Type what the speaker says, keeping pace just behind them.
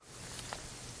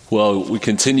Well, we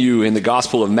continue in the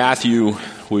Gospel of Matthew.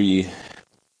 We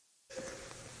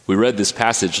read this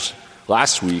passage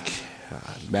last week,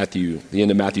 the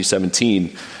end of Matthew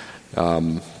 17,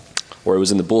 or it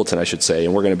was in the bulletin, I should say,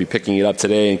 and we're going to be picking it up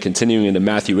today and continuing into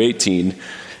Matthew 18.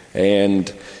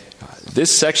 And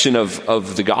this section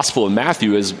of the Gospel of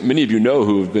Matthew, as many of you know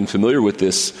who have been familiar with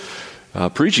this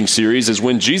preaching series, is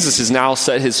when Jesus has now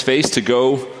set his face to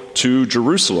go to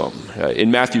Jerusalem.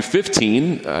 In Matthew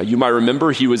 15, you might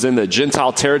remember he was in the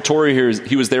Gentile territory.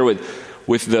 He was there with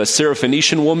the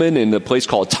Syrophoenician woman in a place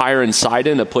called Tyre and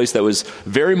Sidon, a place that was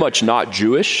very much not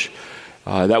Jewish.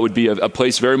 That would be a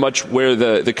place very much where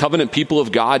the covenant people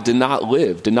of God did not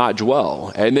live, did not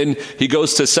dwell. And then he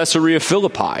goes to Caesarea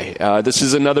Philippi. This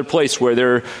is another place where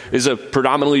there is a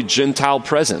predominantly Gentile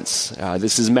presence.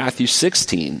 This is Matthew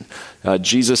 16.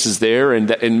 Jesus is there, and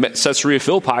in Caesarea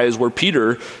Philippi is where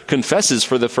Peter confesses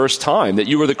for the first time that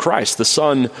you are the Christ, the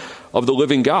Son of the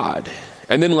living God.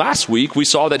 And then last week, we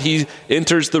saw that he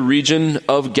enters the region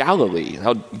of Galilee.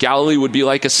 Now, Galilee would be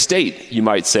like a state, you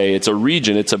might say. It's a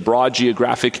region. It's a broad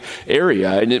geographic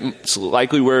area. And it's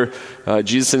likely where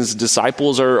Jesus and his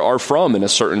disciples are from in a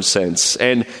certain sense.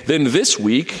 And then this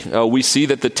week, we see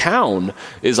that the town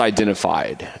is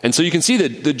identified. And so you can see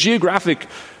that the geographic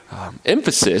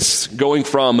emphasis going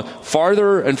from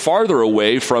farther and farther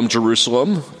away from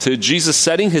Jerusalem to Jesus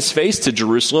setting his face to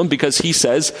Jerusalem because he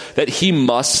says that he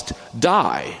must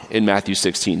die in Matthew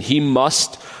 16. He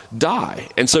must die.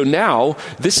 And so now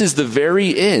this is the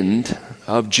very end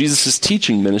of Jesus'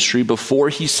 teaching ministry before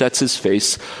he sets his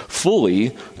face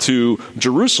fully to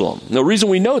Jerusalem. The reason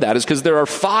we know that is because there are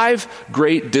 5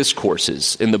 great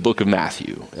discourses in the book of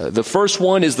Matthew. The first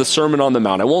one is the Sermon on the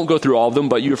Mount. I won't go through all of them,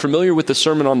 but you're familiar with the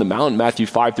Sermon on the Mount, Matthew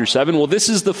 5 through 7. Well, this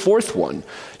is the 4th one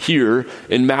here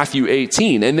in Matthew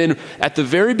 18. And then at the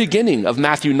very beginning of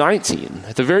Matthew 19,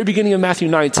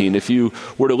 if you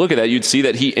were to look at that, you'd see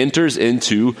that he enters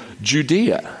into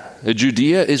Judea.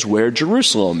 Judea is where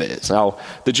Jerusalem is. Now,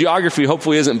 the geography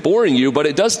hopefully isn't boring you, but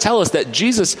it does tell us that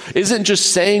Jesus isn't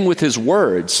just saying with his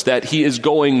words that he is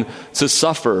going to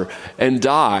suffer and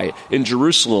die in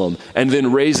Jerusalem and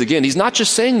then rise again. He's not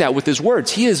just saying that with his words.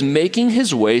 He is making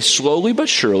his way slowly but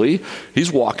surely.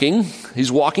 He's walking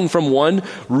from one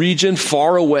region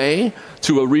far away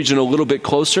to a region a little bit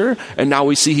closer. And now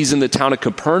we see he's in the town of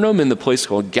Capernaum in the place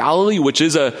called Galilee, which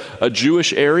is a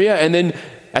Jewish area. And then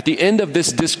at the end of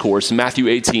this discourse, Matthew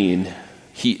 18,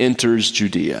 he enters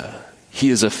Judea. He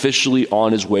is officially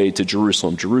on his way to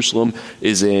Jerusalem. Jerusalem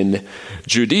is in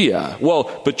Judea.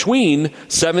 Well, between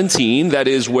 17, that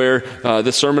is where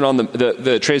the sermon on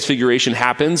the transfiguration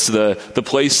happens, the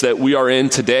place that we are in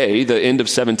today, the end of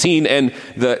 17, and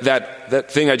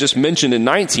that thing I just mentioned in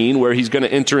 19, where he's going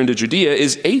to enter into Judea,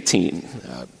 is 18.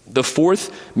 The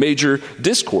 4th major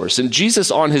discourse. And Jesus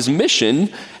on his mission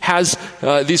has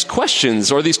these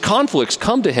questions or these conflicts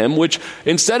come to him, which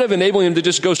instead of enabling him to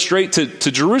just go straight to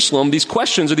Jerusalem, these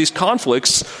questions or these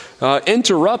conflicts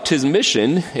interrupt his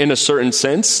mission in a certain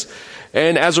sense.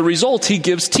 And as a result, he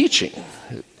gives teaching.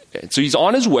 So he's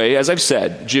on his way, as I've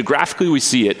said. Geographically, we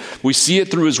see it. We see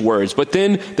it through his words. But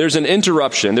then there's an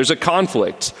interruption. There's a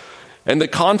conflict. And the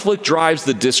conflict drives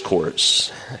the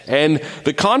discourse. And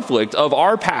the conflict of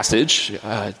our passage,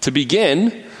 to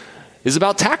begin, is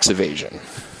about tax evasion.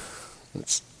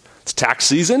 It's tax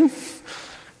season,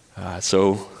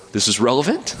 so this is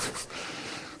relevant.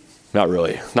 Not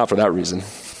really, not for that reason.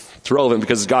 It's relevant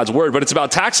because it's God's word, but it's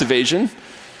about tax evasion,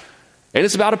 and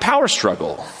it's about a power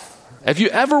struggle. If you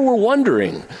ever were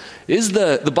wondering, is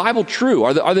the Bible true?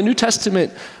 Are the New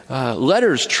Testament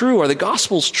letters true? Are the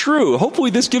Gospels true? Hopefully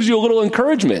this gives you a little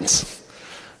encouragement.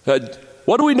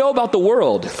 What do we know about the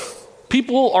world?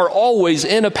 People are always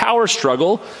in a power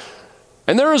struggle,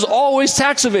 and there is always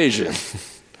tax evasion.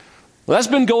 Well, that's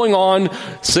been going on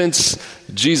since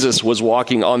Jesus was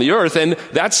walking on the earth, and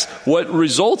that's what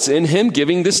results in him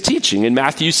giving this teaching in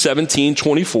Matthew 17,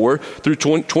 24 through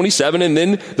 27, and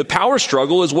then the power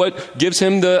struggle is what gives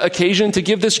him the occasion to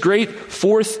give this great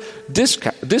 4th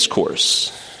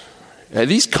discourse.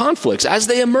 These conflicts, as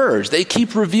they emerge, they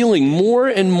keep revealing more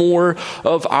and more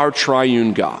of our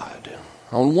triune God.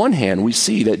 On one hand, we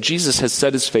see that Jesus has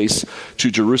set his face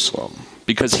to Jerusalem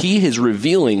because he is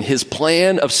revealing his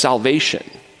plan of salvation.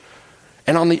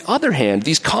 And on the other hand,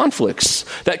 these conflicts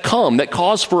that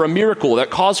cause for a miracle, that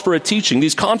cause for a teaching,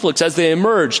 these conflicts as they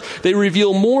emerge, they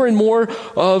reveal more and more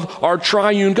of our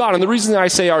triune God. And the reason I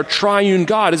say our triune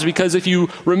God is because if you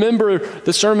remember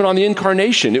the sermon on the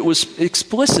incarnation, it was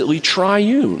explicitly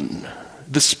triune.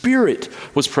 The Spirit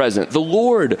was present. The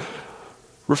Lord,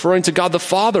 referring to God the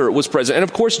Father, was present. And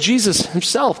of course, Jesus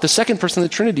himself, the second person of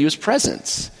the Trinity, was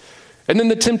present. And then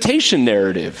the temptation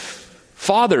narrative,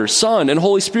 Father, Son, and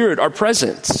Holy Spirit are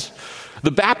present.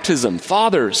 The baptism,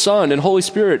 Father, Son, and Holy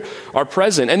Spirit are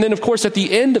present. And then, of course, at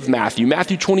the end of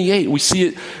Matthew 28, we see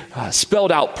it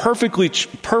spelled out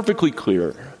perfectly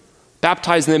clear.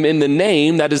 Baptize them in the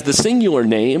name, that is the singular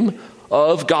name,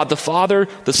 of God the Father,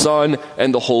 the Son,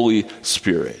 and the Holy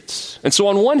Spirit. And so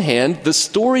on one hand, the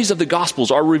stories of the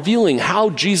Gospels are revealing how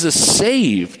Jesus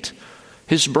saved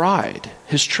his bride,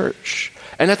 his church.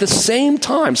 And at the same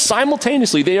time,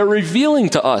 simultaneously, they are revealing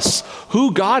to us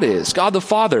who God is, God the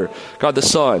Father, God the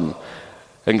Son,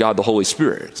 and God the Holy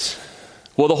Spirit.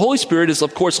 Well, the Holy Spirit is,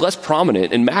 of course, less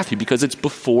prominent in Matthew because it's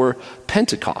before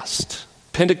Pentecost.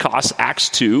 Pentecost, Acts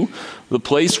 2, the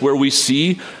place where we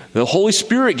see the Holy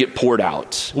Spirit get poured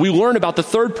out. We learn about the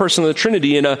third person of the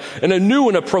Trinity in a new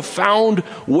and a profound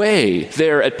way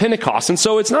there at Pentecost. And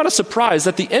so it's not a surprise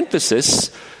that the emphasis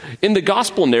in the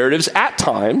gospel narratives at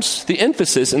times,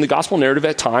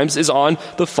 is on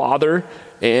the Father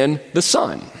and the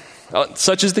Son.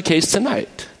 Such is the case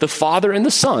tonight. The Father and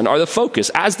the Son are the focus.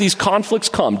 As these conflicts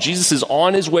come, Jesus is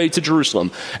on his way to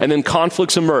Jerusalem, and then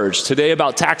conflicts emerge. Today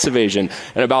about tax evasion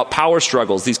and about power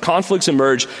struggles. These conflicts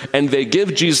emerge, and they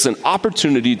give Jesus an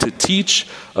opportunity to teach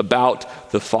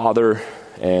about the Father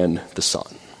and the Son.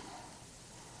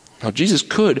 Now, Jesus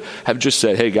could have just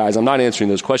said, hey guys, I'm not answering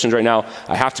those questions right now.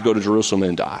 I have to go to Jerusalem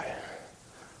and die.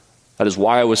 That is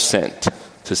why I was sent,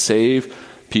 to save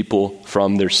people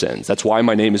from their sins. That's why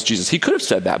my name is Jesus. He could have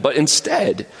said that, but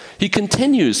instead, he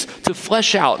continues to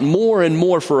flesh out more and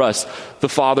more for us the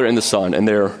Father and the Son and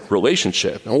their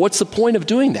relationship. And what's the point of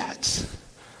doing that?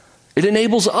 It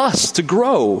enables us to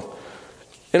grow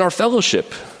in our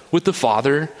fellowship with the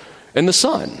Father and the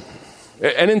Son.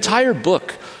 An entire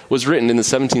book was written in the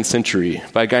 17th century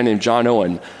by a guy named John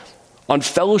Owen on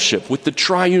fellowship with the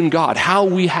triune God, how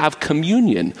we have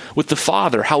communion with the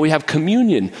Father, how we have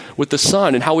communion with the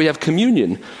Son, and how we have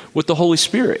communion with the Holy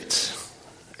Spirit.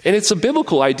 And it's a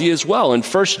biblical idea as well. In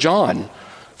 1 John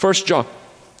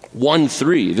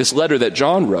 1:3, this letter that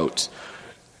John wrote,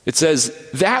 it says,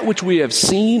 that which we have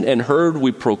seen and heard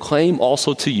we proclaim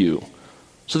also to you,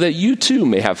 so that you too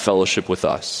may have fellowship with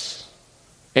us.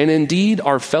 And indeed,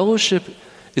 our fellowship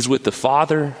is with the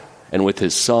Father and with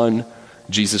his Son,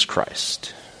 Jesus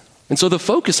Christ. And so the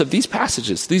focus of these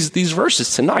passages, these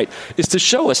verses tonight, is to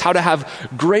show us how to have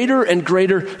greater and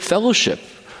greater fellowship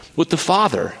with the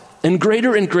Father and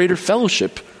greater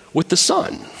fellowship with the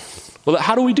Son. Well,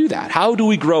 how do we do that? How do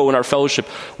we grow in our fellowship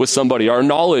with somebody, our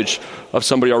knowledge of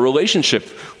somebody, our relationship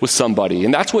with somebody?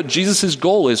 And that's what Jesus'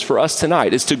 goal is for us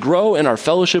tonight, is to grow in our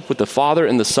fellowship with the Father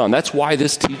and the Son. That's why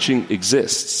this teaching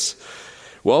exists.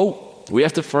 Well, we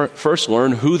have to first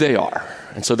learn who they are.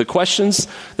 And so the questions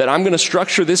that I'm going to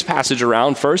structure this passage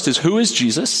around first is, who is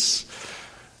Jesus?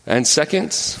 And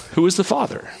second, who is the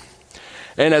Father?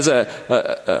 And as a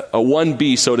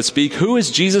 1B, so to speak, who is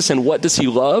Jesus and what does he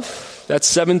love?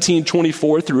 That's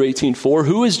 17:24 through 18:4.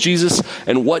 Who is Jesus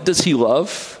and what does he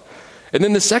love? And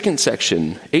then the second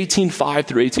section, 18:5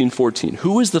 through 18:14.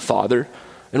 Who is the Father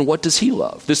and what does he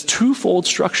love? This twofold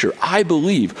structure, I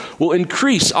believe, will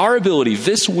increase our ability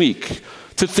this week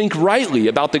to think rightly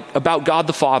about God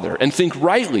the Father and think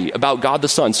rightly about God the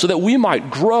Son, so that we might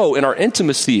grow in our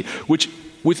intimacy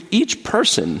with each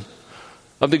person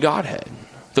of the Godhead,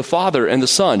 the Father and the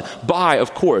Son, by,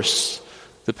 of course,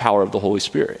 the power of the Holy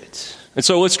Spirit. And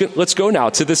so let's go now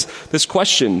to this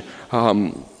question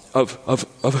of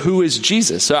who is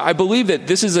Jesus. I believe that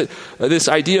this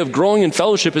idea of growing in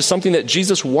fellowship is something that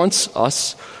Jesus wants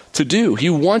us to do. He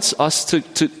wants us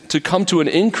to come to an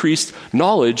increased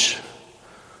knowledge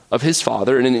of his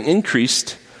Father and an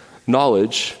increased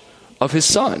knowledge of his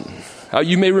Son.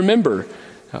 You may remember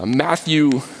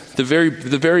Matthew, the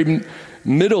very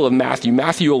middle of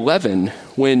Matthew 11,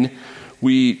 when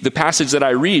the passage that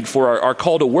I read for our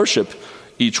call to worship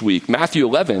each week, Matthew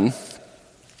 11,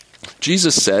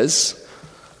 Jesus says,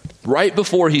 right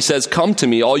before he says, come to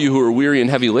me, all you who are weary and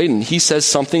heavy laden, he says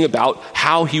something about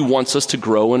how he wants us to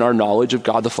grow in our knowledge of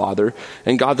God the Father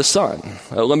and God the Son.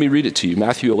 Let me read it to you,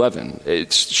 Matthew 11.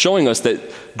 It's showing us that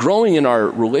growing in our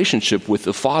relationship with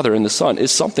the Father and the Son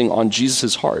is something on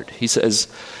Jesus' heart. He says,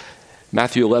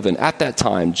 Matthew 11, at that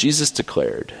time, Jesus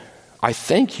declared, I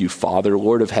thank you, Father,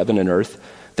 Lord of heaven and earth,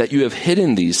 that you have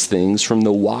hidden these things from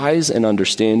the wise and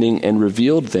understanding and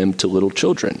revealed them to little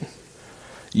children.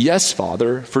 Yes,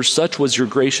 Father, for such was your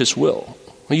gracious will.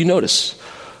 Well, you notice,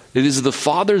 it is the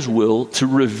Father's will to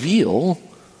reveal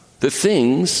the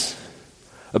things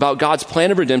about God's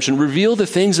plan of redemption, reveal the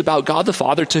things about God the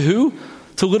Father to who?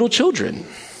 To little children.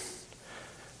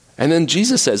 And then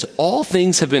Jesus says, all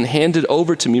things have been handed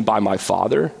over to me by my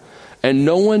Father, And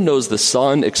no one knows the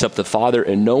Son except the Father,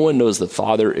 and no one knows the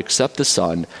Father except the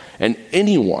Son, and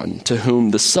anyone to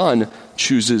whom the Son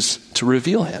chooses to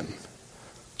reveal him.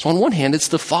 So on one hand, it's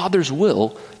the Father's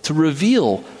will to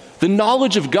reveal the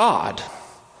knowledge of God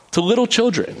to little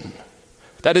children.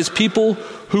 That is, people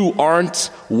who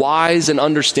aren't wise and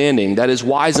understanding. That is,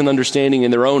 wise and understanding in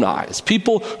their own eyes.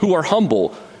 People who are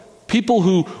humble. People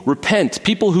who repent.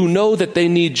 People who know that they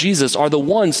need Jesus are the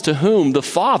ones to whom the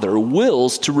Father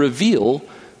wills to reveal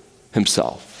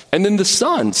himself. And then the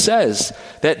Son says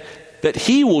that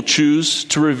he will choose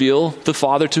to reveal the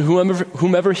Father to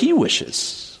whomever he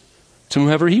wishes. To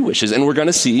whomever he wishes. And we're going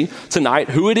to see tonight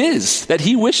who it is that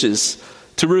he wishes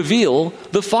to reveal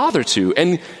the Father to.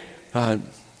 And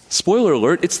spoiler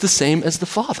alert, it's the same as the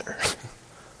Father.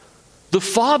 The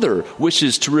Father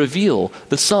wishes to reveal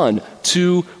the Son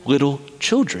to little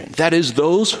children. That is,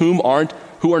 those who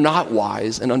are not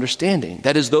wise and understanding.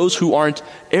 That is, those who aren't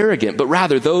arrogant, but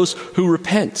rather those who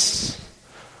repent.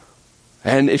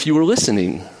 And if you were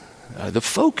listening, the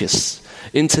focus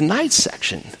in tonight's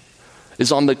section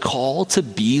is on the call to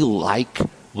be like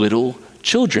little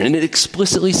children. And it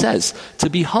explicitly says to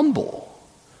be humble.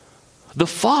 The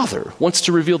Father wants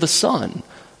to reveal the Son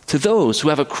to those who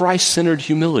have a Christ-centered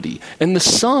humility. And the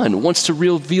Son wants to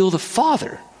reveal the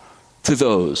Father to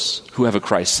those who have a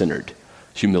Christ-centered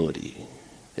humility.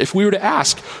 If we were to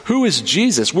ask, who is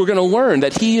Jesus? We're going to learn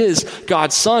that he is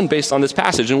God's Son based on this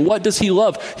passage. And what does he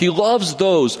love? He loves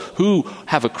those who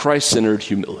have a Christ-centered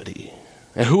humility.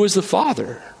 And who is the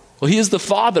Father? Well, he is the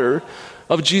Father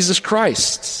of Jesus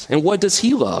Christ. And what does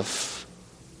he love?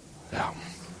 Now,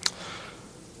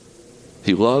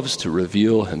 he loves to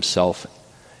reveal himself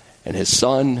and his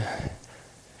Son,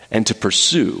 and to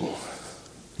pursue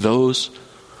those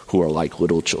who are like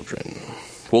little children.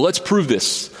 Well, let's prove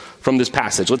this from this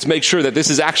passage. Let's make sure that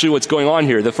this is actually what's going on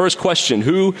here. The first question,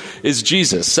 who is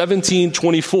Jesus?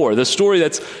 17:24, the story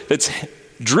that's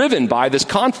driven by this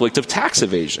conflict of tax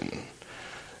evasion.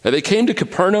 Now, they came to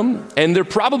Capernaum, and they're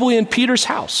probably in Peter's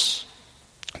house.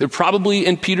 They're probably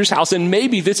in Peter's house, and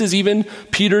maybe this is even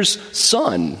Peter's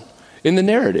son in the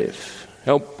narrative.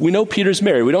 Now, we know Peter's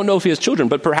married. We don't know if he has children,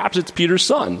 but perhaps it's Peter's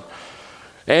son.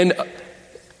 And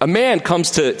a man comes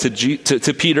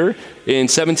to Peter in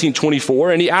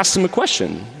 17:24, and he asks him a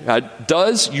question.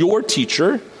 Does your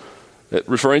teacher,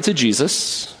 referring to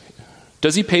Jesus,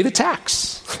 does he pay the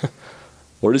tax?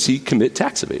 Or does he commit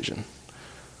tax evasion?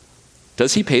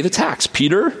 Does he pay the tax?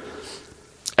 Peter,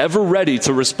 ever ready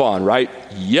to respond, right?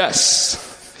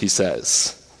 Yes, he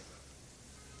says.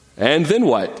 And then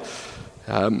what?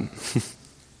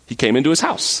 He came into his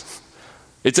house.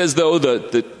 It's as though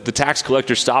the tax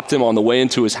collector stopped him on the way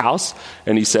into his house,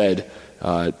 and he said,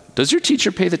 does your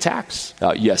teacher pay the tax?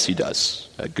 Yes, he does.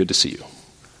 Good to see you.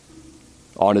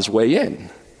 On his way in.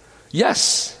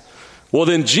 Yes. Well,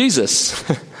 then Jesus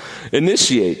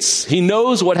initiates. He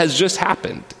knows what has just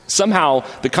happened. Somehow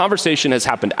the conversation has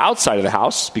happened outside of the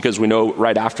house, because we know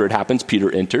right after it happens,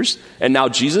 Peter enters. And now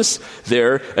Jesus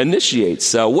there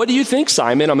initiates. What do you think,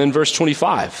 Simon? I'm in verse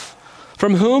 25.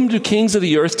 From whom do kings of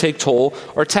the earth take toll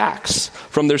or tax?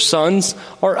 From their sons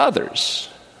or others?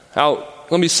 Now,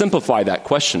 let me simplify that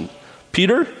question.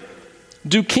 Peter,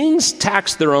 do kings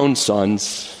tax their own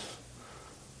sons?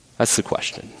 That's the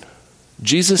question.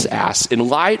 Jesus asks, in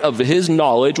light of his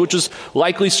knowledge, which is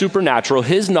likely supernatural,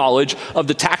 his knowledge of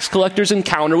the tax collector's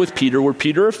encounter with Peter, where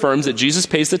Peter affirms that Jesus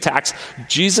pays the tax,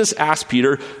 Jesus asks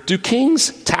Peter, do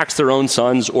kings tax their own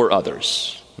sons or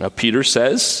others? Now, Peter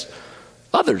says,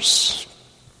 others.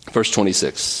 Verse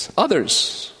 26,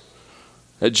 others.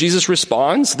 Jesus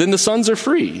responds, then the sons are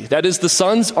free. That is, the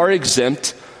sons are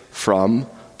exempt from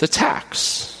the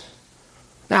tax.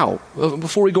 Now,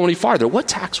 before we go any farther, what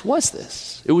tax was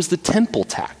this? It was the temple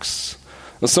tax.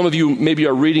 Now, some of you maybe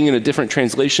are reading in a different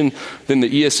translation than the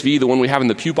ESV, the one we have in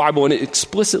the Pew Bible, and it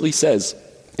explicitly says,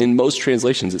 in most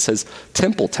translations, it says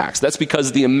temple tax. That's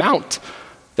because the amount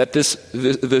that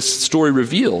this story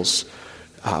reveals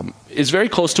is very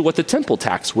close to what the temple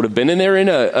tax would have been. And they're in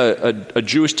a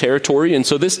Jewish territory, and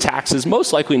so this tax is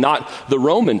most likely not the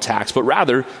Roman tax, but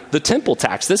rather the temple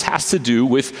tax. This has to do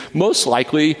with most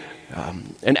likely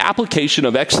an application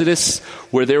of Exodus,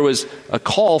 where there was a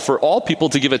call for all people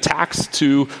to give a tax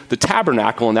to the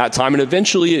tabernacle in that time, and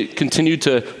eventually it continued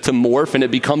to morph, and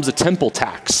it becomes a temple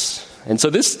tax. And so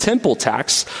this temple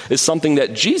tax is something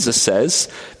that Jesus says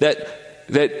that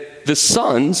the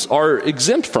sons are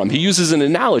exempt from. He uses an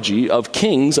analogy of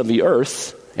kings of the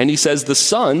earth, and he says the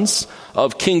sons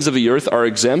of kings of the earth are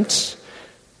exempt,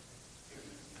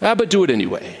 but do it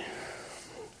anyway.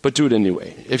 But do it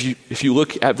anyway. If you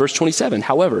look at verse 27,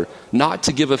 however, not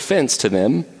to give offense to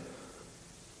them,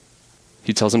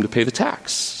 He tells him to pay the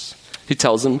tax. He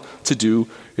tells him to do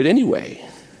it anyway.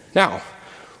 Now,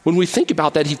 when we think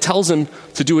about that, he tells him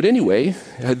to do it anyway,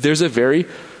 there's a very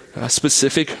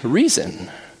specific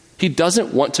reason. He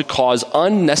doesn't want to cause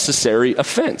unnecessary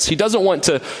offense. He doesn't want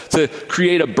to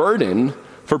create a burden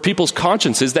for people's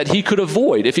consciences that he could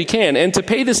avoid if he can. And to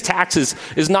pay this tax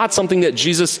is not something that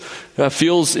Jesus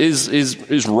feels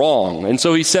is wrong. And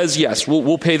so he says, yes,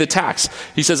 we'll pay the tax.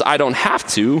 He says, I don't have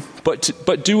to,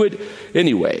 but do it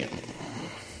anyway.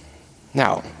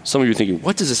 Now, some of you are thinking,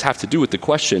 what does this have to do with the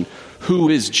question, who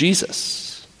is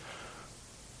Jesus?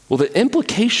 Well, the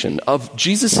implication of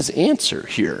Jesus' answer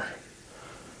here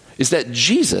is that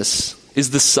Jesus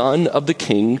is the son of the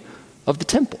king of the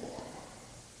temple.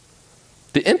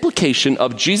 The implication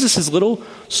of Jesus' little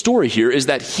story here is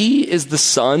that he is the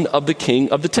son of the king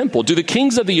of the temple. Do the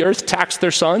kings of the earth tax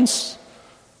their sons?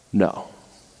 No.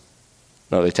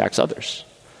 No, they tax others.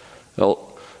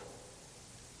 Well,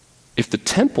 if the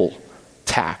temple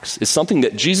tax is something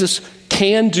that Jesus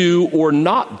can do or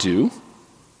not do,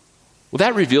 well,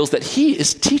 that reveals that he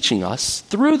is teaching us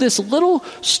through this little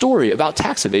story about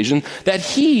tax evasion that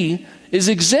he is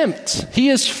exempt. He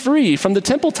is free from the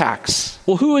temple tax.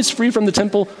 Well, who is free from the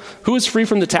temple? Who is free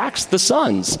from the tax? The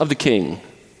sons of the king.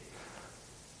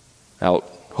 Now,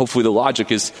 hopefully the logic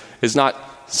is not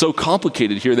so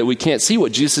complicated here that we can't see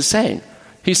what Jesus is saying.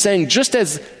 He's saying just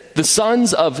as the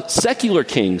sons of secular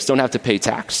kings don't have to pay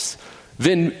tax,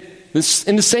 then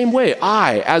in the same way,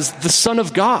 I, as the Son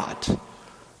of God,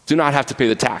 do not have to pay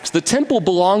the tax. The temple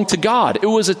belonged to God. It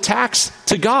was a tax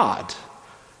to God.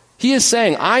 He is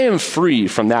saying, I am free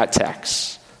from that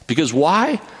tax. Because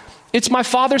why? It's my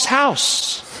Father's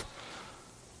house.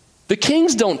 The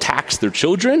kings don't tax their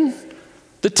children.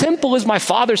 The temple is my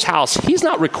Father's house. He's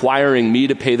not requiring me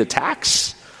to pay the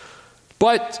tax.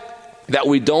 But that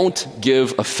we don't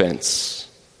give offense.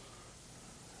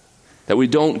 That we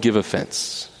don't give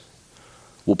offense.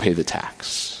 We'll pay the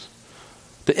tax.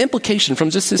 The implication from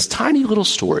just this tiny little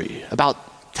story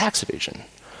about tax evasion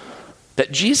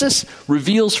that Jesus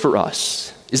reveals for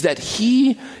us is that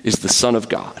he is the Son of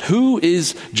God. Who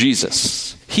is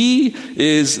Jesus? He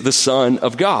is the Son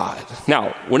of God.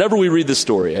 Now, whenever we read this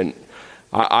story, and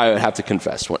I have to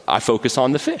confess, I focus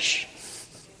on the fish.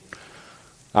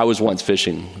 I was once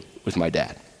fishing with my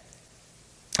dad.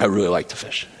 I really like to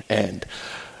fish. And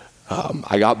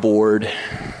I got bored,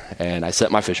 and I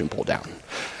set my fishing pole down.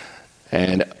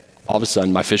 And all of a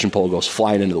sudden, my fishing pole goes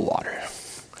flying into the water.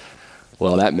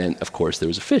 Well, that meant, of course, there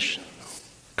was a fish.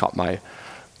 Caught my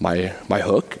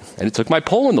hook, and it took my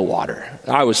pole in the water.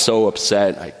 I was so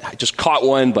upset. I just caught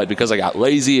one, but because I got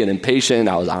lazy and impatient,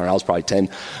 I was probably 10.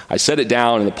 I set it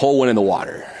down, and the pole went in the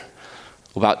water.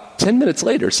 About 10 minutes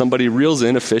later, somebody reels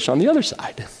in a fish on the other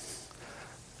side.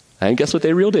 And guess what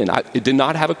they reeled in? It did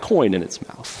not have a coin in its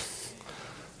mouth.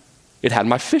 It had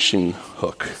my fishing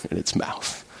hook in its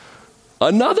mouth.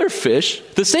 Another fish,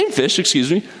 the same fish,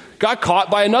 got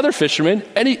caught by another fisherman,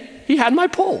 and he had my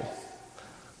pole.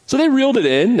 So they reeled it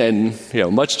in,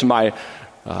 and much to my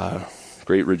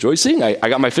great rejoicing, I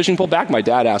got my fishing pole back. My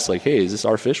dad asked, hey, is this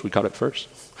our fish? We caught it first.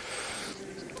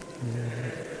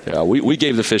 Yeah, we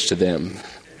gave the fish to them.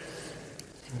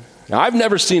 Now, I've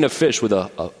never seen a fish with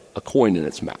a coin in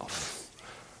its mouth.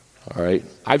 All right,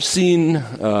 I've seen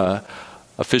a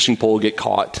fishing pole get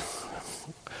caught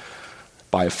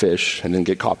by a fish and then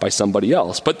get caught by somebody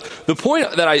else. But the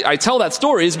point that I tell that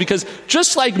story is because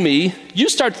just like me, you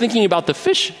start thinking about the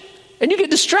fish and you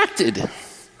get distracted. You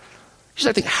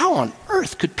start thinking, how on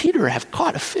earth could Peter have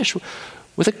caught a fish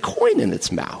with a coin in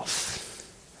its mouth?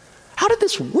 How did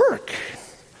this work?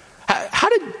 How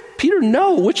did Peter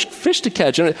know which fish to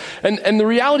catch? And the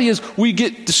reality is we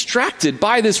get distracted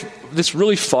by this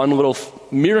really fun little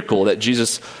miracle that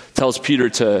Jesus tells Peter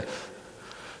to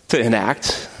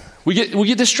enact. We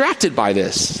get distracted by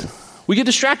this. We get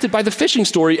distracted by the fishing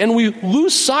story, and we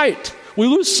lose sight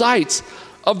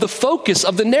of the focus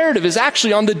of the narrative is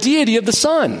actually on the deity of the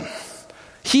Son.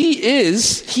 He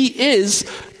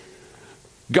is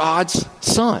God's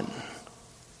Son.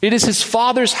 It is his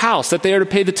Father's house that they are to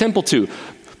pay the temple to.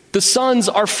 The sons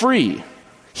are free.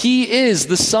 He is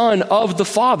the Son of the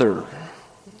Father.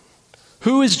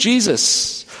 Who is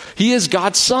Jesus? He is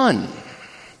God's Son.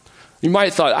 You might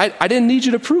have thought, I didn't need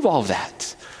you to prove all of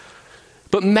that.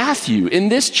 But Matthew, in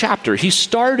this chapter, he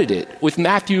started it with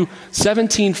Matthew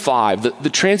 17:5, the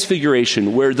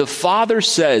transfiguration, where the Father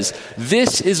says,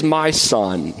 "This is my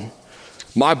Son,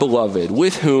 my beloved,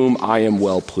 with whom I am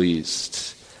well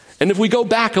pleased." And if we go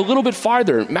back a little bit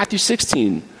farther, Matthew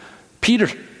 16, Peter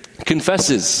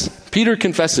confesses,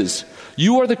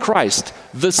 "You are the Christ,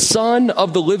 the Son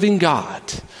of the living God."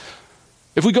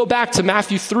 If we go back to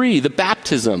Matthew 3, the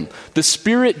baptism, the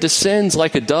Spirit descends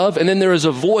like a dove, and then there is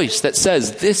a voice that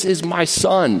says, "This is my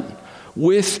Son,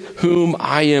 with whom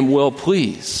I am well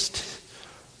pleased."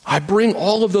 I bring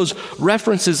all of those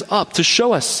references up to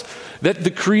show us that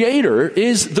the Creator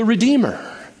is the Redeemer.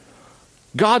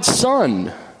 God's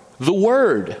Son, the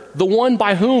Word, the one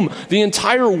by whom the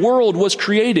entire world was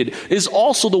created, is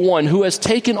also the one who has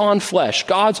taken on flesh,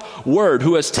 God's Word,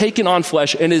 who has taken on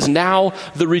flesh and is now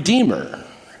the Redeemer.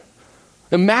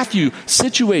 And Matthew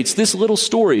situates this little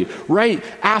story right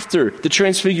after the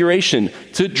Transfiguration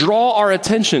to draw our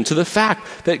attention to the fact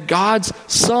that God's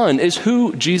Son is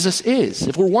who Jesus is.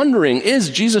 If we're wondering, is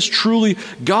Jesus truly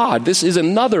God? This is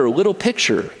another little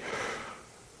picture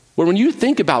where when you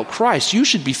think about Christ, you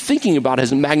should be thinking about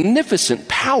his magnificent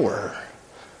power.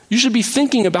 You should be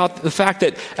thinking about the fact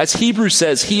that, as Hebrews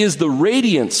says, he is the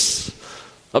radiance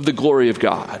of the glory of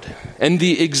God and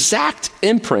the exact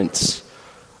imprint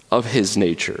of his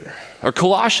nature. Or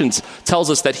Colossians tells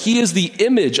us that he is the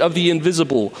image of the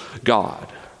invisible God.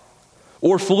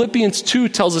 Or Philippians 2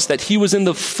 tells us that he was in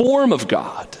the form of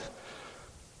God.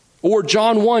 Or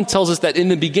John 1 tells us that in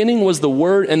the beginning was the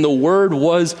Word, and the Word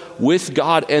was with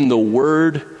God, and the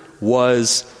Word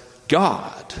was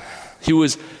God. He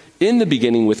was in the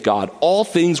beginning with God. All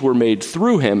things were made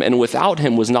through him, and without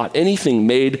him was not anything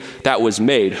made that was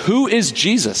made. Who is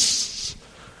Jesus?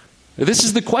 This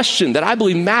is the question that I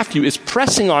believe Matthew is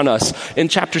pressing on us in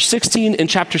chapter 16 and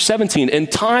chapter 17.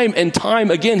 And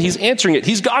time again, he's answering it.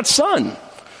 He's God's Son.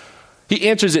 He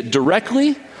answers it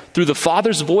directly through the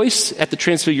Father's voice at the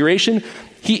Transfiguration.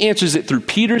 He answers it through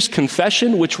Peter's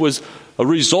confession, which was a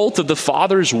result of the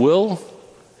Father's will.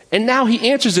 And now he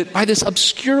answers it by this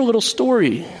obscure little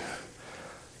story.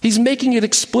 He's making it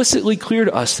explicitly clear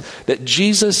to us that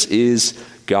Jesus is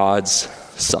God's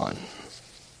Son.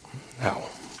 Now,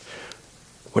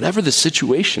 whatever the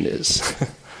situation is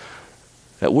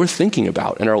that we're thinking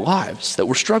about in our lives, that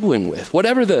we're struggling with,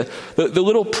 whatever the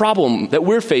little problem that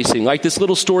we're facing, like this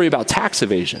little story about tax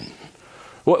evasion,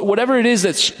 whatever it is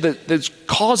that's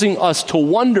causing us to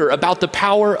wonder about the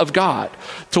power of God,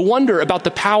 to wonder about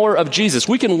the power of Jesus.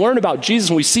 We can learn about Jesus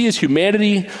and we see his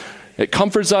humanity. It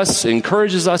comforts us,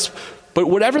 encourages us. But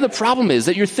whatever the problem is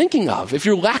that you're thinking of, if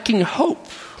you're lacking hope,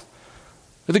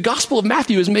 the Gospel of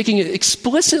Matthew is making it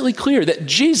explicitly clear that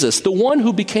Jesus, the one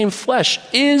who became flesh,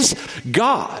 is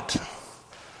God.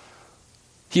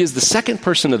 He is the second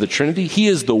person of the Trinity. He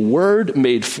is the Word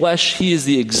made flesh. He is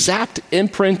the exact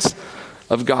imprint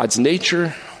of God's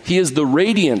nature. He is the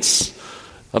radiance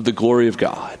of the glory of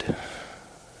God.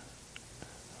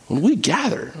 When we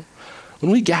gather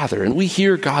and we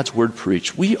hear God's word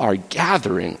preached, we are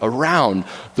gathering around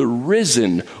the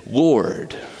risen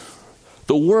Lord,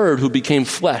 the Word who became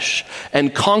flesh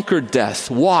and conquered death.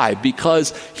 Why?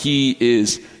 Because he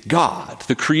is God.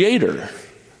 The Creator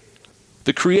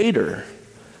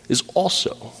is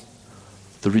also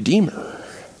the Redeemer.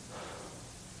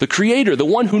 The Creator, the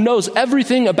one who knows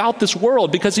everything about this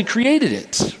world because he created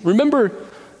it. Remember,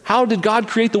 how did God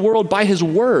create the world? By his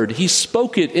word. He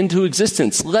spoke it into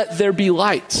existence. Let there be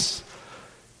light.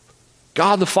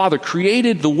 God the Father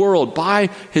created the world by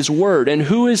his word. And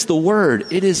who is the Word?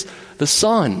 It is the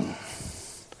Son.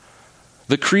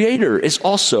 The Creator is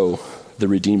also the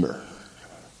Redeemer.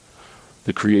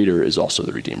 The Creator is also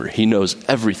the Redeemer. He knows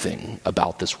everything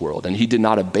about this world, and he did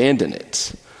not abandon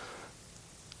it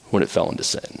when it fell into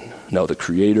sin. No, the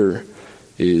Creator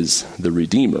is the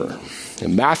Redeemer.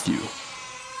 And Matthew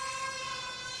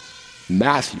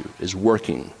is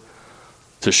working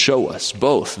to show us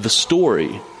both the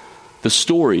story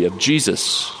of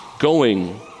Jesus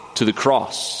going to the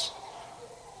cross.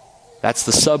 That's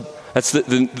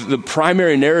the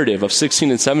primary narrative of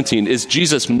 16 and 17 is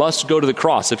Jesus must go to the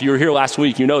cross. If you were here last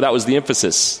week, you know that was the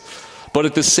emphasis. But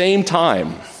at the same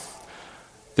time,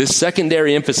 this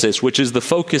secondary emphasis, which is the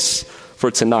focus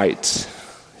for tonight,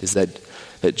 is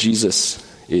that Jesus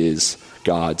is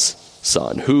God's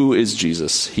Son. Who is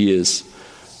Jesus? He is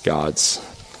God's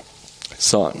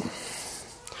Son.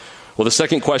 Well, the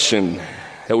second question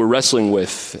that we're wrestling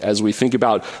with as we think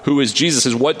about who is Jesus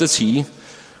is, what does he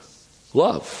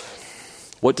love?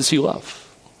 What does he love?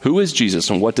 Who is Jesus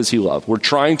and what does he love? We're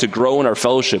trying to grow in our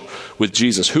fellowship with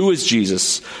Jesus. Who is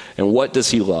Jesus and what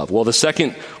does he love? Well, the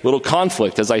second little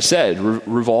conflict, as I said,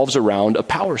 revolves around a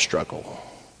power struggle.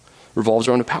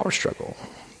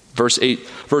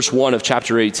 Verse 1 of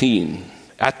chapter 18.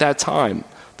 At that time,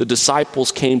 the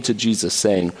disciples came to Jesus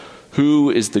saying, "Who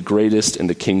is the greatest in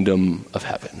the kingdom of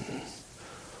heaven?"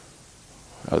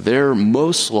 Now, they're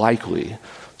most likely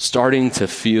starting to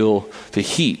feel the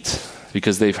heat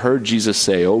because they've heard Jesus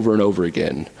say over and over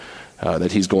again,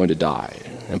 that he's going to die.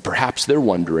 And perhaps they're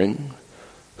wondering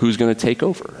who's going to take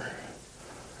over.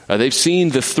 They've seen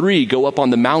the three go up on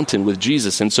the mountain with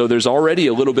Jesus, and so there's already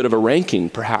a little bit of a ranking,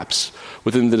 perhaps,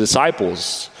 within the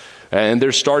disciples. And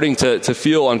they're starting to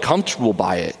feel uncomfortable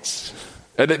by it.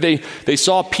 They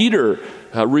saw Peter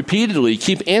repeatedly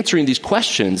keep answering these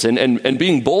questions and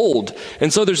being bold.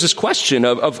 And so there's this question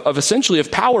of essentially of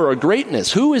power or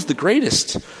greatness. Who is the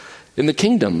greatest in the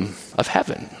kingdom of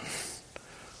heaven?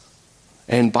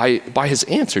 And by his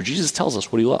answer, Jesus tells us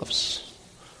what he loves.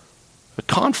 The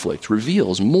conflict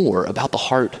reveals more about the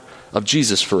heart of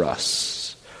Jesus for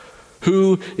us.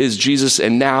 Who is Jesus,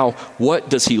 and now what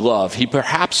does he love? He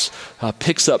perhaps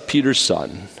picks up Peter's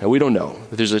son, and we don't know.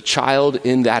 There's a child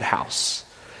in that house,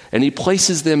 and he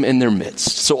places them in their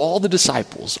midst. So all the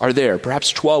disciples are there,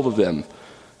 perhaps 12 of them,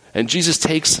 and Jesus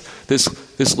takes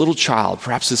this little child,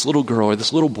 perhaps this little girl or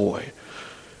this little boy,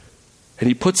 and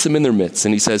he puts them in their midst,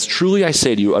 and he says, "Truly I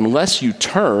say to you, unless you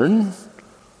turn..."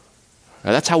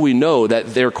 Now that's how we know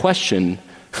that their question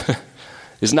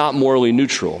is not morally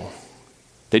neutral.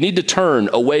 They need to turn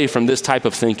away from this type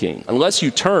of thinking. Unless you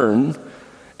turn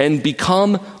and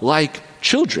become like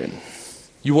children,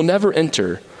 you will never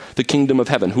enter the kingdom of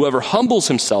heaven. Whoever humbles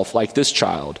himself like this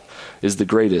child is the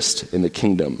greatest in the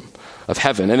kingdom of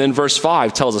heaven. And then verse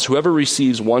 5 tells us, whoever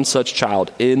receives one such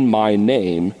child in my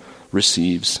name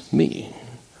receives me.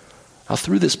 Now,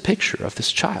 through this picture of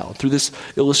this child, through this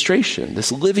illustration,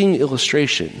 this living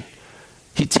illustration,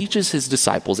 he teaches his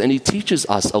disciples and he teaches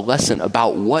us a lesson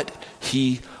about what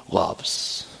he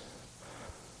loves.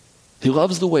 He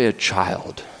loves the way a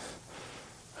child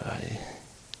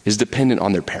is dependent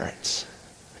on their parents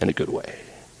in a good way.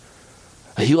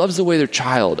 He loves the way their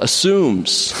child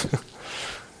assumes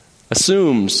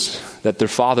that their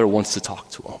father wants to talk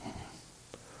to them.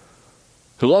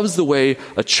 Who loves the way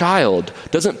a child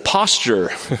doesn't posture,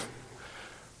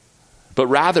 but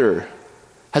rather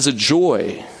has a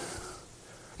joy.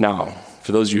 Now,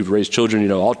 for those of you who've raised children, you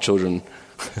know all children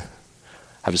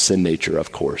have a sin nature,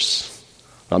 of course.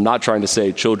 I'm not trying to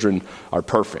say children are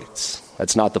perfect.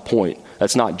 That's not the point.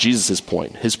 That's not Jesus'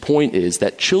 point. His point is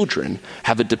that children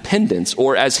have a dependence,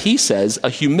 or as he says, a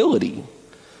humility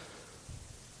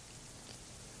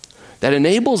that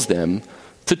enables them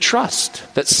to trust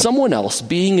that someone else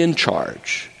being in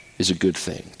charge is a good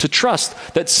thing. To trust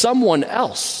that someone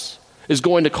else is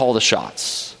going to call the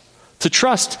shots. To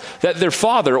trust that their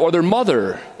father or their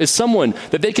mother is someone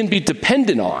that they can be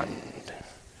dependent on.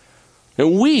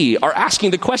 And we are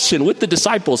asking the question with the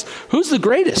disciples, who's the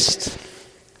greatest?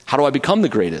 How do I become the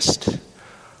greatest?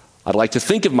 I'd like to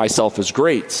think of myself as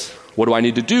great. What do I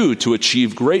need to do to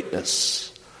achieve greatness?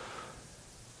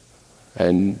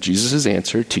 And Jesus'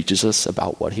 answer teaches us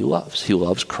about what he loves. He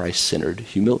loves Christ-centered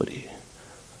humility.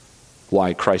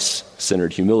 Why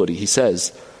Christ-centered humility? He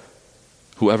says,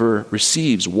 whoever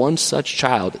receives one such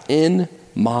child in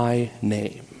my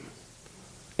name,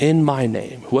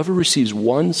 whoever receives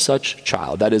one such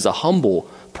child, that is a humble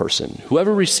person,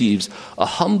 whoever receives a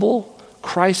humble,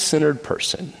 Christ-centered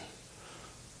person,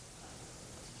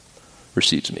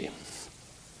 receives me.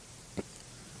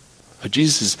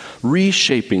 Jesus is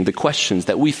reshaping the questions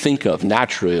that we think of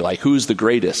naturally, like who's the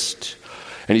greatest?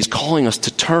 And he's calling us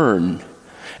to turn.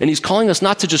 And he's calling us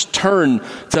not to just turn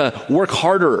to work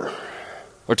harder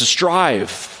or to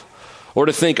strive or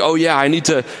to think, oh yeah, I need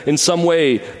to in some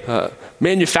way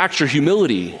manufacture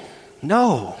humility.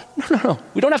 No.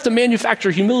 We don't have to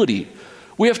manufacture humility.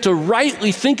 We have to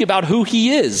rightly think about who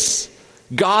he is,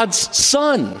 God's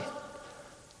Son.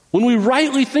 When we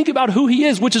rightly think about who he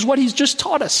is, which is what he's just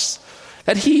taught us,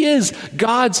 that he is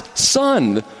God's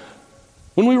Son.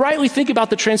 When we rightly think about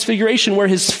the transfiguration where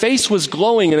his face was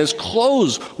glowing and his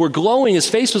clothes were glowing, his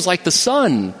face was like the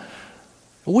sun.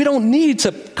 We don't need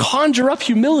to conjure up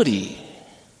humility.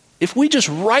 If we just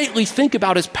rightly think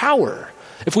about his power,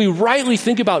 if we rightly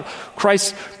think about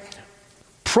Christ's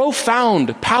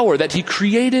profound power that he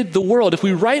created the world, if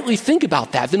we rightly think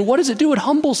about that, then what does it do? It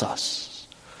humbles us.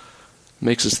 It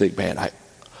makes us think, man,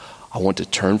 I want to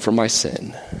turn from my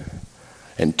sin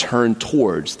and turn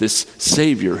towards this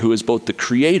Savior who is both the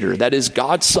Creator, that is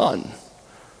God's Son,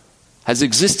 has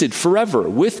existed forever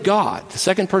with God, the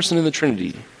second person in the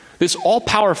Trinity, this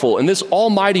all-powerful and this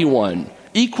almighty one,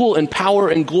 equal in power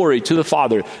and glory to the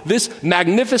Father, this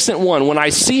magnificent one. When I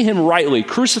see him rightly,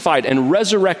 crucified and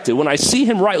resurrected, when I see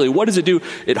him rightly, what does it do?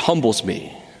 It humbles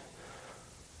me.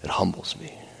 It humbles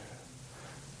me.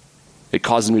 It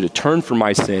causes me to turn from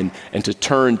my sin and to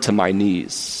turn to my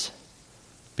knees,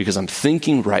 because I'm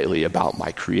thinking rightly about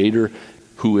my Creator,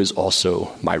 who is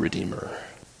also my Redeemer.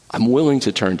 I'm willing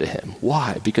to turn to him.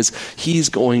 Why? Because he's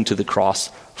going to the cross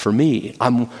for me.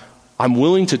 I'm I'm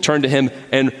willing to turn to him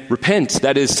and repent,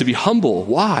 that is, to be humble.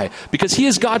 Why? Because he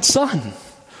is God's son,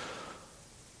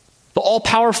 the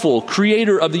all-powerful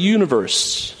creator of the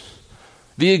universe,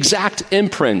 the exact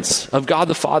imprint of God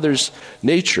the Father's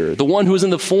nature, the one who is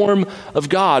in the form of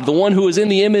God, the one who is in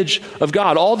the image of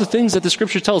God, all the things that the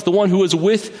scripture tells, the one who is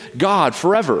with God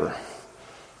forever.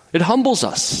 It humbles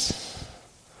us.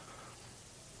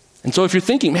 And so if you're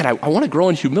thinking, man, I want to grow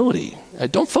in humility,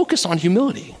 don't focus on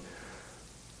humility.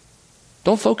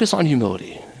 Don't focus on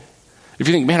humility. If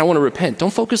you think, man, I want to repent,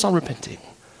 don't focus on repenting.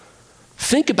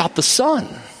 Think about the Son,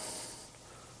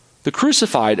 the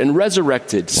crucified and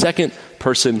resurrected second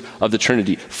person of the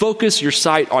Trinity. Focus your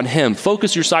sight on him.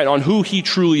 Focus your sight on who he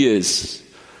truly is.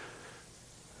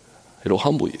 It'll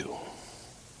humble you.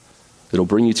 It'll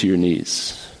bring you to your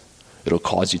knees. It'll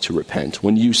cause you to repent.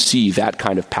 When you see that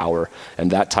kind of power and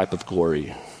that type of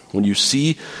glory, when you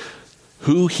see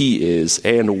who he is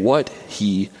and what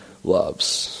he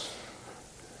loves,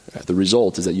 the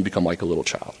result is that you become like a little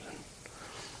child.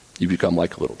 You become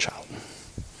like a little child.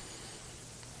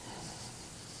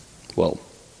 Well,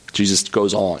 Jesus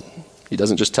goes on. He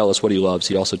doesn't just tell us what he loves,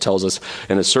 he also tells us,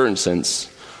 in a certain sense,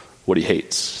 what he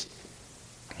hates.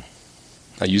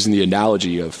 Now, using the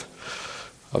analogy of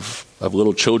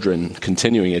little children,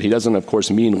 continuing it, he doesn't, of course,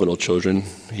 mean little children.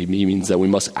 He means that we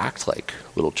must act like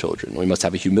little children. We must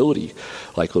have a humility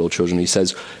like little children. He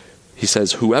says,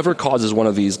 whoever causes one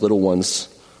of these little ones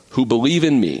who believe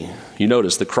in me, you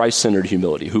notice the Christ-centered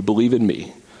humility, who believe in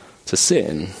me, to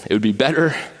sin, it would be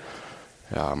better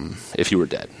if you were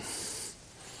dead.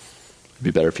 It'd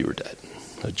be better if you were dead.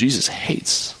 Now, Jesus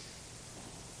hates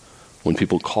when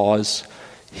people cause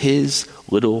his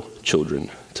little children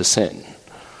to sin.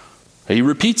 He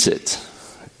repeats it.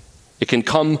 It can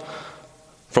come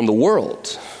from the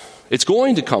world. It's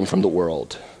going to come from the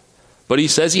world. But he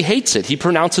says he hates it. He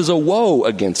pronounces a woe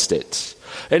against it.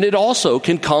 And it also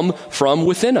can come from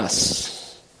within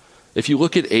us. If you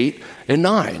look at 8 and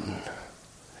 9,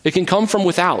 it can come from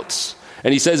without.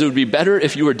 And he says it would be better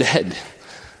if you were dead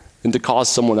than to cause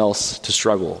someone else to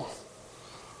struggle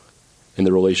in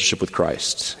the relationship with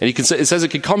Christ. And it says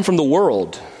it can come from the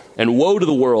world, and woe to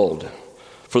the world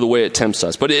for the way it tempts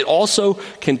us. But it also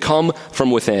can come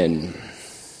from within.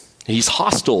 He's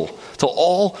hostile to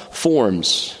all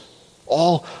forms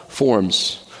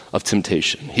of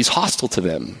temptation. He's hostile to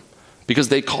them because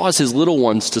they cause his little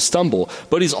ones to stumble.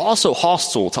 But he's also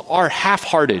hostile to our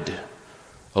half-hearted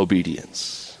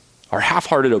obedience. Our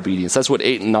half-hearted obedience. That's what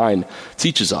 8 and 9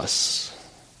 teaches us.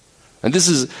 And this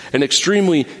is an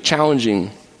extremely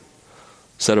challenging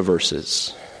set of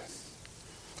verses.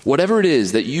 Whatever it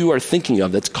is that you are thinking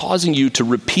of that's causing you to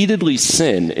repeatedly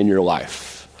sin in your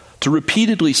life, to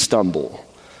repeatedly stumble,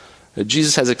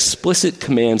 Jesus has explicit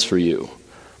commands for you.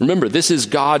 Remember, this is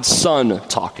God's Son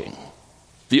talking,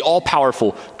 the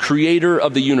all-powerful creator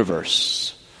of the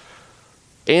universe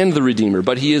and the Redeemer.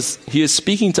 But he is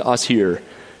speaking to us here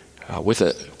with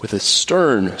a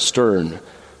stern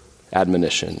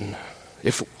admonition.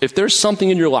 If there's something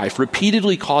in your life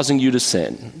repeatedly causing you to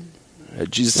sin,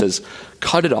 Jesus says,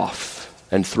 cut it off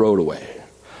and throw it away.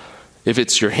 If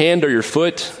it's your hand or your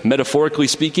foot, metaphorically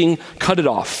speaking, cut it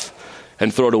off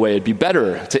and throw it away. It'd be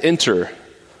better to enter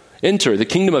the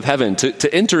kingdom of heaven,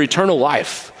 to enter eternal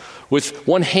life with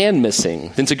one hand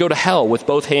missing than to go to hell with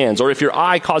both hands. Or if your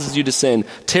eye causes you to sin,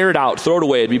 tear it out, throw it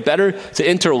away. It'd be better to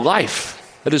enter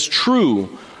life that is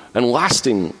true and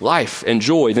lasting life and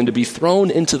joy than to be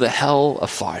thrown into the hell of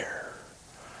fire.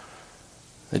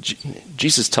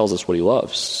 Jesus tells us what he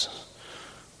loves.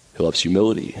 He loves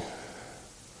humility.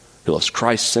 He loves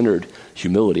Christ-centered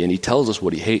humility, and he tells us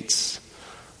what he hates.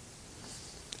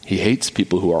 He hates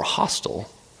people who are hostile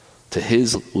to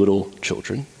his little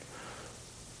children,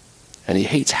 and he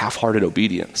hates half-hearted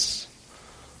obedience.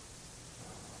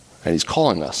 And he's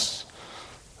calling us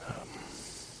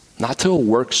not to a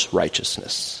works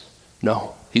righteousness.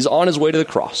 No, he's on his way to the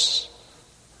cross.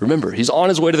 Remember, he's on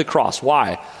his way to the cross.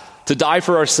 Why? To die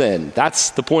for our sin.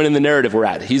 That's the point in the narrative we're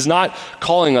at. He's not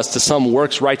calling us to some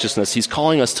works righteousness. He's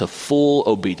calling us to full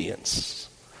obedience.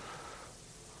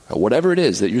 Now, whatever it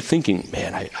is that you're thinking,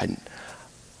 man,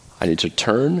 I need to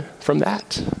turn from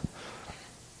that.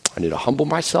 I need to humble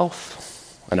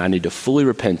myself, and I need to fully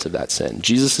repent of that sin.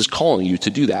 Jesus is calling you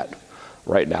to do that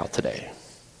right now, today.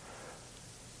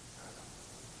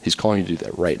 He's calling you to do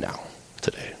that right now,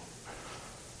 today.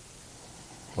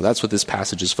 Well, that's what this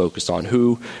passage is focused on.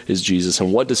 Who is Jesus,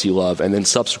 and what does he love? And then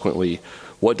subsequently,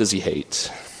 what does he hate?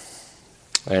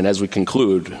 And as we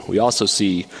conclude, we also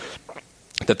see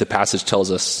that the passage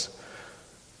tells us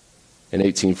in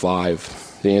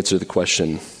 18:5 the answer to the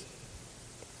question,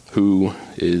 who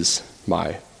is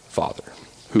my Father?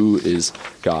 Who is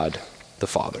God the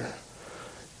Father?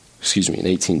 In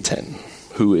 18:10.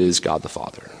 Who is God the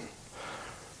Father?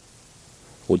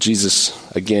 Well, Jesus,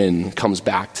 again, comes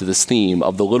back to this theme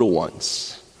of the little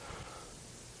ones.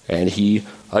 And he,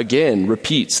 again,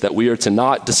 repeats that we are to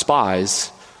not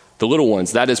despise the little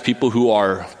ones. That is, people who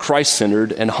are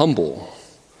Christ-centered and humble.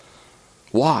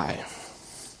 Why?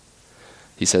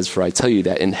 He says, "For I tell you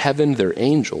that in heaven their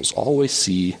angels always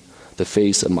see the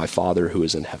face of my Father who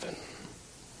is in heaven."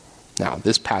 Now,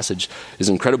 this passage is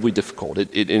incredibly difficult.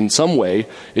 It in some way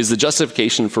is the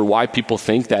justification for why people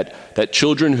think that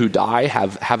children who die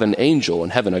have an angel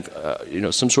in heaven,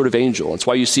 some sort of angel. It's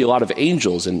why you see a lot of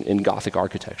angels in Gothic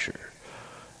architecture.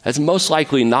 That's most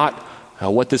likely not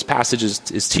what this passage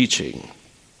is teaching.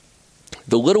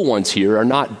 The little ones here are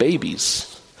not babies.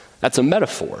 That's a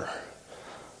metaphor.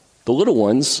 The little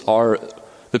ones are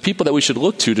the people that we should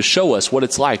look to show us what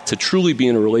it's like to truly be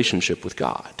in a relationship with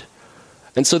God.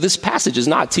 And so this passage is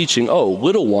not teaching,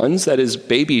 little ones, that is,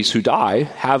 babies who die,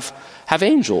 have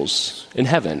angels in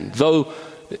heaven. Though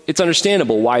it's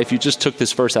understandable why, if you just took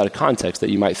this verse out of context, that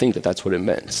you might think that that's what it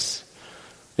meant.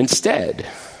 Instead,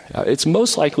 it's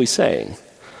most likely saying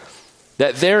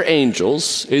that their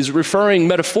angels is referring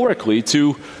metaphorically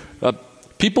to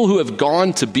people who have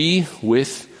gone to be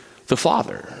with the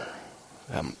Father.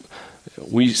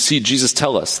 We see Jesus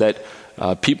tell us that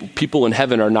people in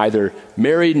heaven are neither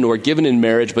married nor given in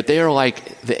marriage, but they are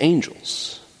like the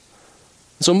angels.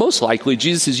 So most likely,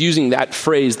 Jesus is using that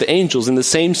phrase, the angels, in the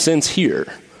same sense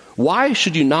here. Why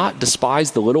should you not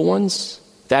despise the little ones?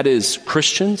 That is,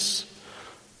 Christians,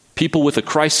 people with a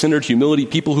Christ-centered humility,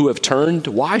 people who have turned.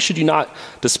 Why should you not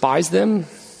despise them?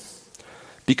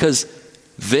 Because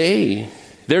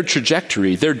their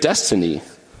trajectory, their destiny,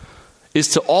 is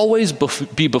to always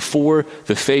be before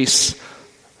the face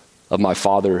of my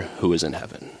Father who is in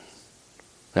heaven.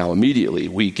 Now, immediately,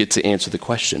 we get to answer the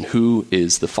question, who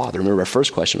is the Father? Remember, our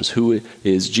first question was, who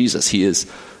is Jesus? He is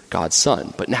God's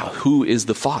Son. But now, who is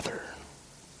the Father?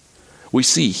 We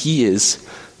see he is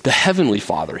the Heavenly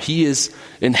Father. He is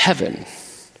in heaven.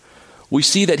 We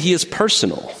see that he is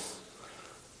personal.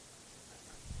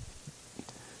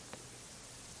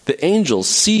 The angels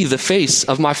see the face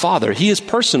of my Father. He is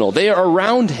personal. They are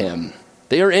around him.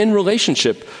 They are in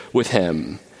relationship with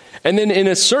him. And then in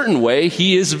a certain way,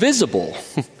 he is visible.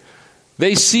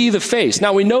 They see the face.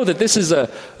 Now we know that this is a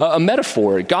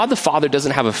metaphor. God the Father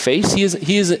doesn't have a face. He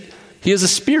is a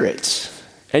spirit.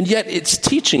 And yet it's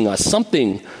teaching us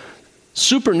something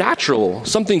supernatural,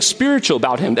 something spiritual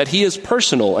about him, that he is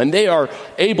personal, and they are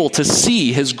able to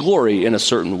see his glory in a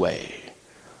certain way.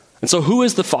 And so who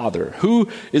is the Father? Who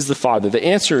is the Father? The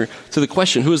answer to the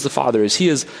question, who is the Father, is he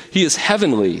is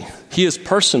heavenly, he is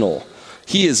personal,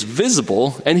 he is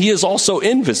visible, and he is also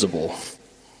invisible.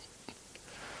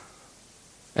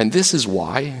 And this is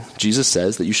why Jesus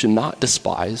says that you should not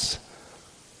despise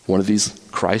one of these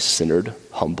Christ-centered,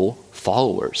 humble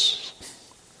followers.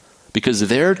 Because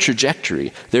their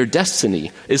trajectory, their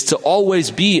destiny, is to always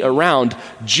be around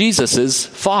Jesus'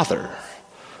 Father.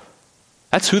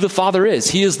 That's who the Father is.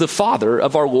 He is the Father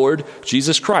of our Lord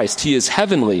Jesus Christ. He is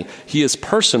heavenly, he is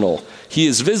personal, he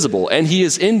is visible, and he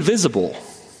is invisible.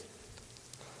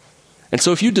 And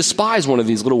so if you despise one of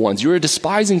these little ones, you are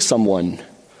despising someone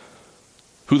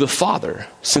who the Father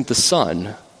sent the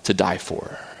Son to die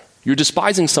for. You're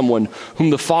despising someone whom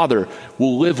the Father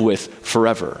will live with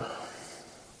forever.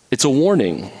 It's a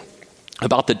warning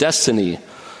about the destiny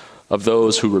of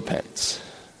those who repent,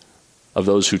 of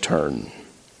those who turn.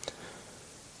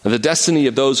 And the destiny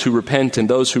of those who repent and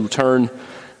those who turn,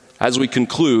 as we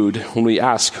conclude, when we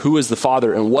ask, who is the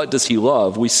Father and what does he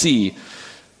love, we see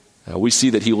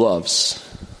that he loves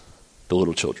the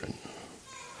little children.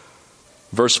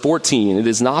 Verse 14, it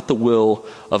is not the will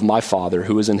of my Father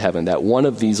who is in heaven that one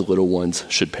of these little ones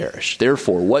should perish.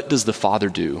 Therefore, what does the Father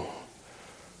do?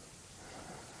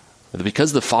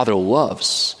 Because the Father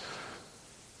loves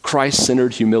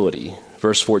Christ-centered humility.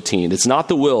 Verse 14, it's not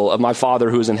the will of my Father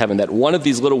who is in heaven that one of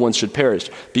these little ones should perish.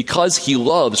 Because he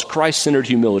loves Christ-centered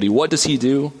humility, what does he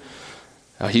do?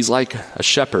 He's like a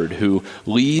shepherd who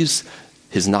leaves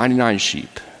his 99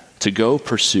 sheep to go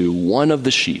pursue one of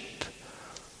the sheep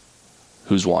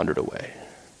who's wandered away.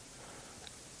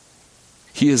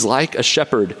 He is like a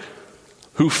shepherd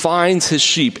who finds his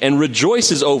sheep and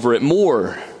rejoices over it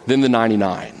more than the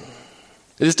 99.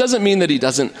 This doesn't mean that he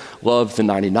doesn't love the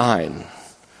 99.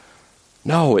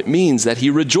 No, it means that he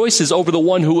rejoices over the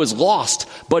one who was lost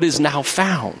but is now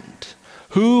found.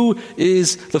 Who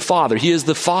is the Father? He is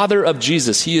the Father of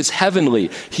Jesus. He is heavenly.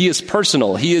 He is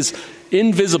personal. He is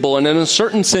invisible and in a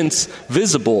certain sense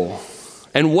visible.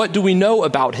 And what do we know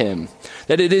about him?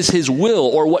 That it is his will,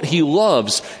 or what he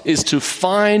loves, is to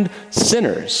find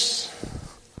sinners,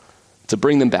 to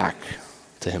bring them back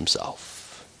to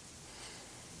himself.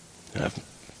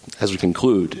 As we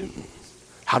conclude,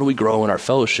 how do we grow in our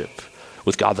fellowship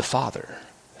with God the Father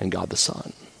and God the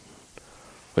Son?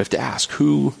 We have to ask,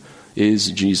 who is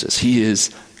Jesus? He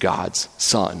is God's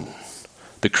Son,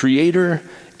 the Creator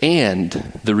and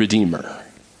the Redeemer,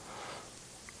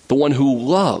 the one who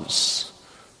loves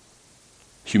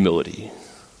humility,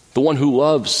 the one who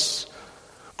loves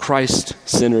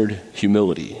Christ-centered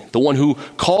humility, the one who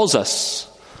calls us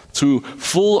to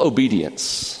full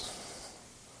obedience.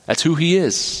 That's who he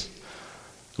is.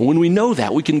 And when we know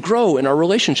that, we can grow in our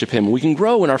relationship with him. We can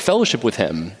grow in our fellowship with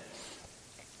him.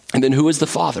 And then who is the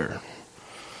Father?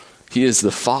 He is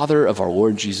the Father of our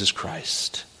Lord Jesus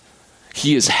Christ.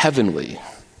 He is heavenly.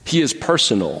 He is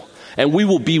personal. And we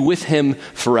will be with him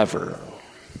forever.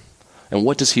 And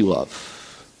what does he love?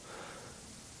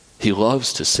 He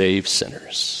loves to save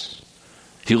sinners.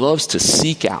 He loves to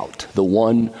seek out the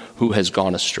one who has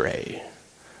gone astray.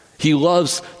 He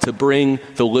loves to bring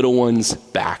the little ones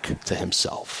back to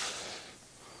himself.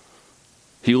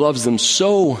 He loves them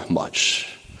so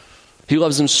much. He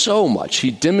loves them so much.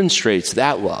 He demonstrates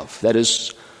that love that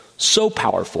is so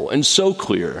powerful and so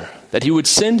clear that he would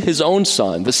send his own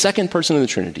Son, the second person of the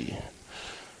Trinity,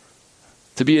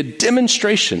 to be a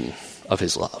demonstration of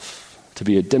his love, to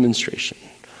be a demonstration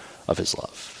of his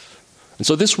love. And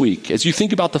so this week, as you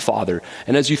think about the Father,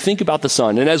 and as you think about the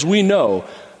Son, and as we know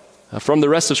from the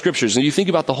rest of Scriptures, and you think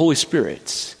about the Holy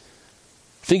Spirit,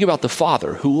 think about the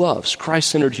Father who loves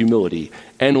Christ-centered humility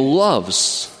and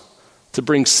loves to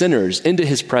bring sinners into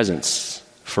his presence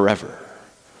forever.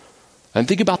 And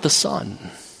think about the Son.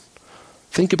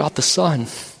 Think about the Son,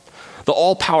 the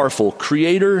all-powerful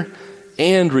Creator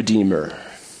and Redeemer,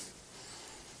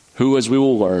 who, as we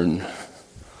will learn,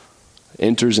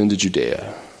 enters into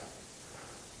Judea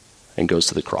and goes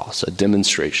to the cross, a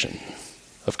demonstration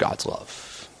of God's love.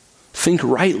 Think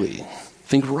rightly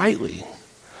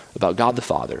about God the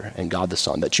Father and God the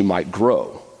Son, that you might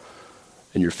grow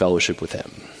in your fellowship with him,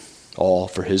 all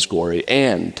for his glory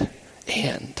and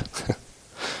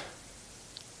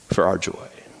for our joy.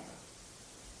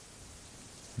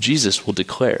 Jesus will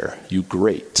declare you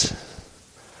great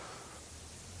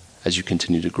as you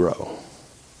continue to grow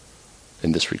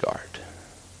in this regard.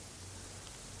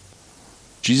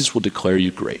 Jesus will declare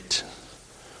you great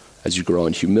as you grow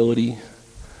in humility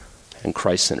and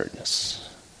Christ-centeredness.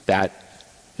 That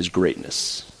is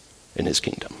greatness in his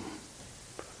kingdom.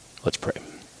 Let's pray.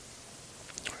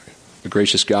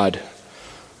 Gracious God,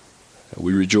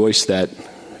 we rejoice that,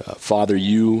 Father,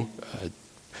 you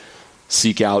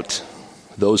seek out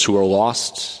those who are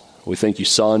lost. We thank you,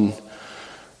 Son,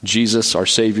 Jesus, our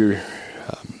Savior,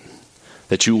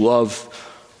 that you love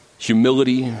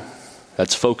humility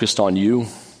that's focused on you.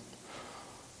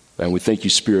 And we thank you,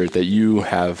 Spirit, that you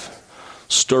have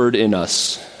stirred in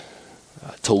us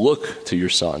to look to your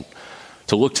Son,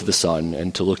 to look to the Son,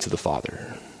 and to look to the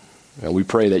Father. And we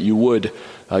pray that you would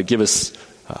give us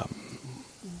a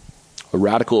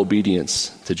radical obedience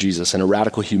to Jesus and a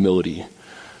radical humility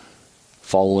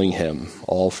following him,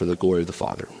 all for the glory of the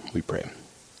Father. We pray.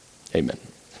 Amen.